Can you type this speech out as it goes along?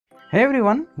Hey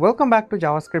everyone, welcome back to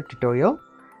JavaScript tutorial.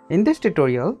 In this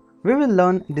tutorial, we will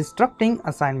learn Destructing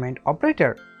assignment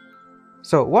operator.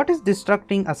 So what is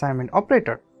Destructing assignment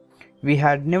operator? We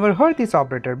had never heard this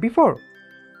operator before.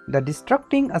 The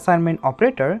Destructing assignment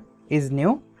operator is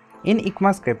new in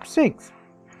ECMAScript 6.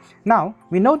 Now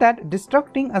we know that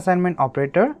Destructing assignment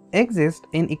operator exists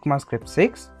in ECMAScript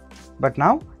 6. But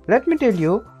now let me tell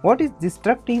you what is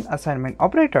Destructing assignment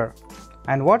operator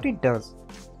and what it does.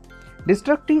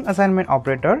 Destructing assignment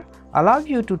operator allows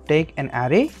you to take an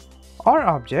array or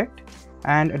object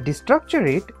and destructure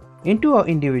it into an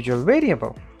individual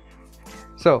variable.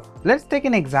 So let's take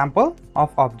an example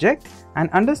of object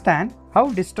and understand how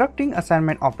destructing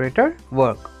assignment operator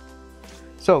work.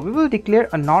 So we will declare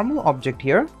a normal object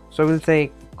here. So we'll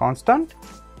say constant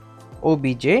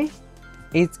obj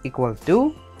is equal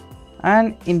to,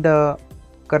 and in the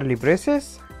curly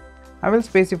braces I will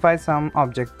specify some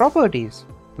object properties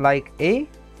like a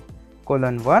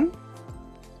colon 1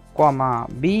 comma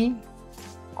b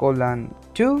colon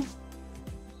 2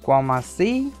 comma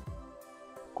c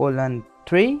colon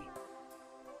 3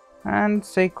 and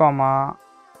say comma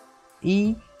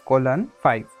e colon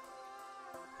 5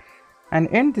 and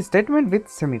end the statement with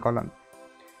semicolon.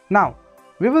 Now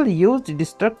we will use the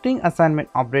destructing assignment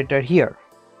operator here.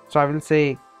 So I will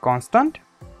say constant,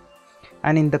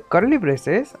 and in the curly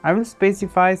braces I will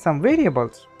specify some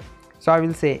variables. So I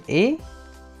will say a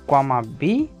comma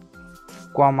b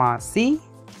comma c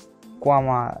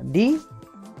comma d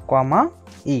comma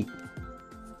e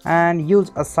and use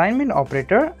assignment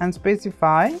operator and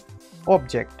specify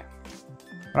object,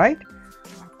 right?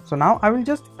 So now I will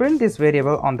just print this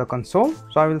variable on the console.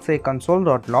 So I will say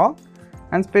console.log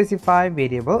and specify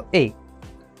variable a.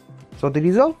 So the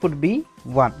result would be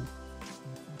 1.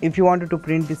 If you wanted to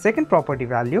print the second property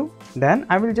value, then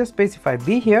I will just specify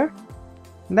b here,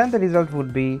 then the result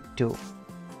would be 2.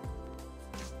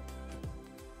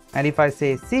 And if I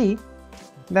say c,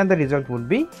 then the result would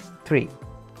be 3.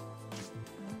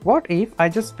 What if I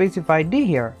just specify d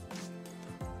here?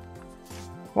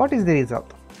 What is the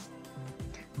result?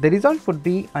 The result would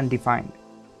be undefined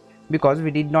because we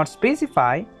did not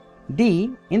specify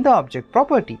d in the object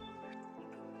property.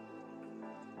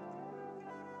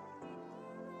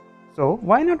 So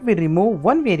why not we remove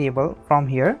one variable from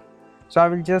here? So I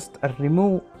will just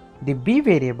remove the b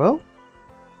variable.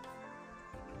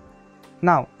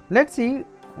 Now let's see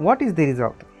what is the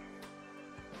result.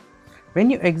 When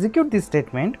you execute this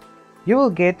statement, you will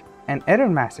get an error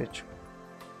message.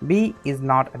 B is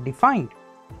not defined.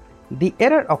 The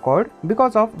error occurred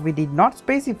because of we did not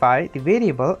specify the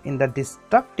variable in the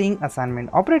destructing assignment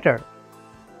operator,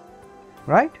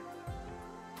 right?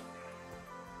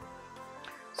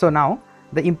 So now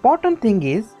the important thing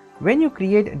is, when you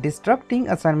create a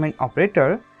destructing assignment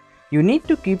operator, you need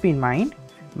to keep in mind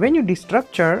when you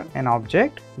destructure an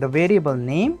object, the variable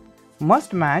name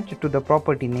must match to the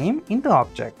property name in the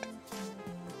object.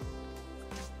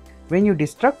 When you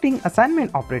destructing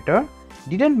assignment operator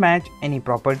didn't match any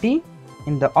property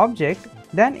in the object,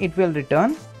 then it will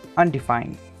return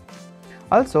undefined.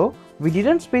 Also, we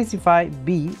didn't specify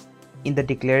b in the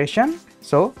declaration,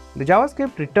 so the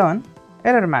JavaScript return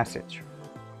error message.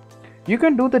 You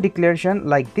can do the declaration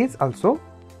like this also.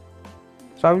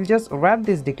 So I will just wrap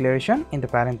this declaration in the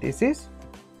parenthesis.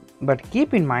 But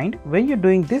keep in mind, when you're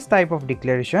doing this type of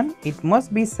declaration, it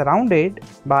must be surrounded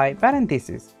by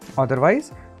parentheses.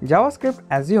 Otherwise, JavaScript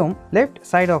assume left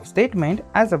side of statement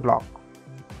as a block.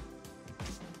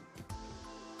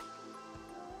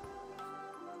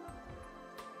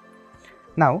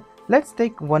 Now let's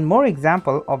take one more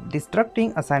example of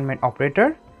destructing assignment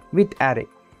operator with array.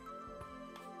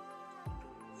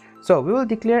 So we will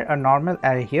declare a normal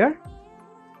array here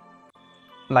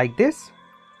like this.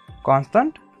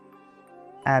 Constant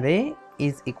array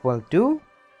is equal to,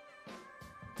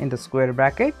 in the square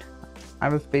bracket I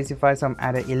will specify some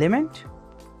array element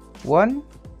 1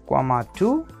 comma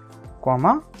 2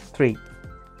 comma 3.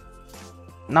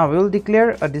 Now we will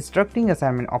declare a destructing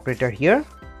assignment operator here.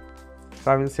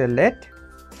 So I will say let,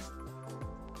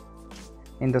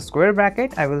 in the square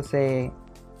bracket I will say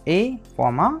a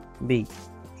comma b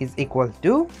is equal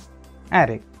to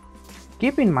array.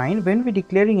 Keep in mind, when we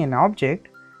declaring an object,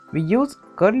 we use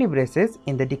curly braces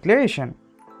in the declaration,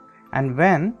 and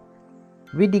when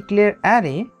we declare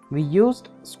array, we used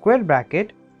square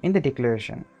bracket in the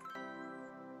declaration.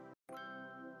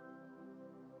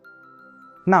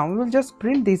 Now we will just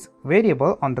print this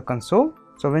variable on the console.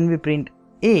 So when we print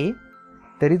a,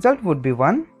 the result would be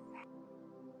 1.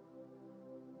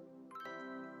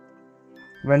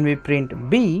 When we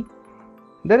print b,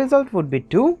 the result would be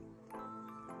 2,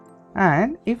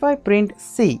 and if I print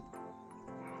c,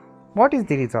 what is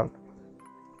the result?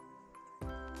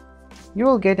 You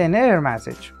will get an error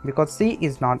message because C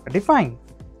is not defined.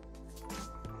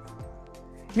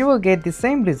 You will get the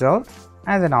same result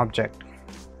as an object.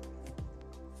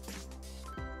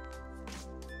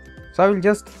 So I will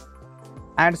just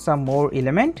add some more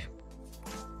element,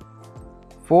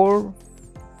 4,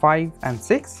 5 and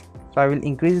 6. So I will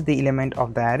increase the element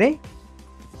of the array.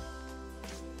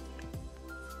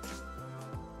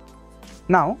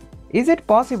 Now, is it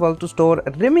possible to store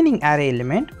remaining array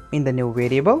element in the new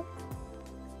variable?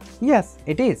 Yes,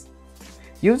 it is.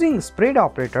 Using spread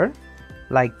operator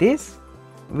like this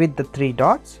with the 3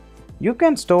 dots, you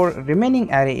can store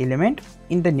remaining array element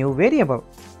in the new variable.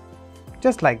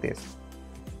 Just like this.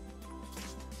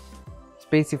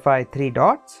 Specify 3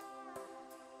 dots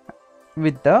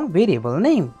with the variable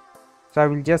name. So I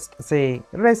will just say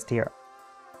rest here.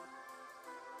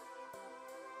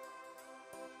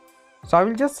 So I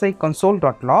will just say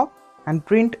console.log and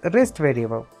print rest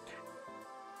variable.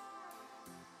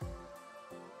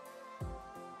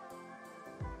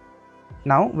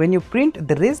 Now when you print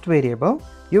the rest variable,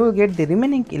 you will get the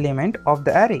remaining element of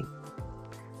the array.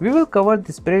 We will cover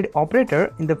the spread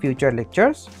operator in the future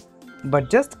lectures, but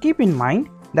just keep in mind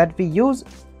that we use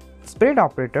spread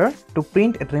operator to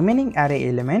print remaining array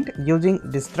element using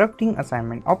destructing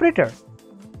assignment operator,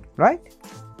 right?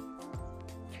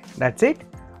 That's it.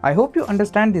 I hope you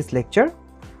understand this lecture.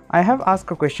 I have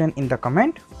asked a question in the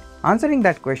comment. Answering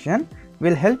that question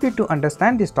will help you to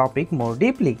understand this topic more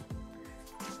deeply.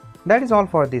 That is all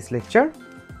for this lecture.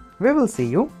 We will see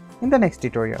you in the next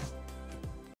tutorial.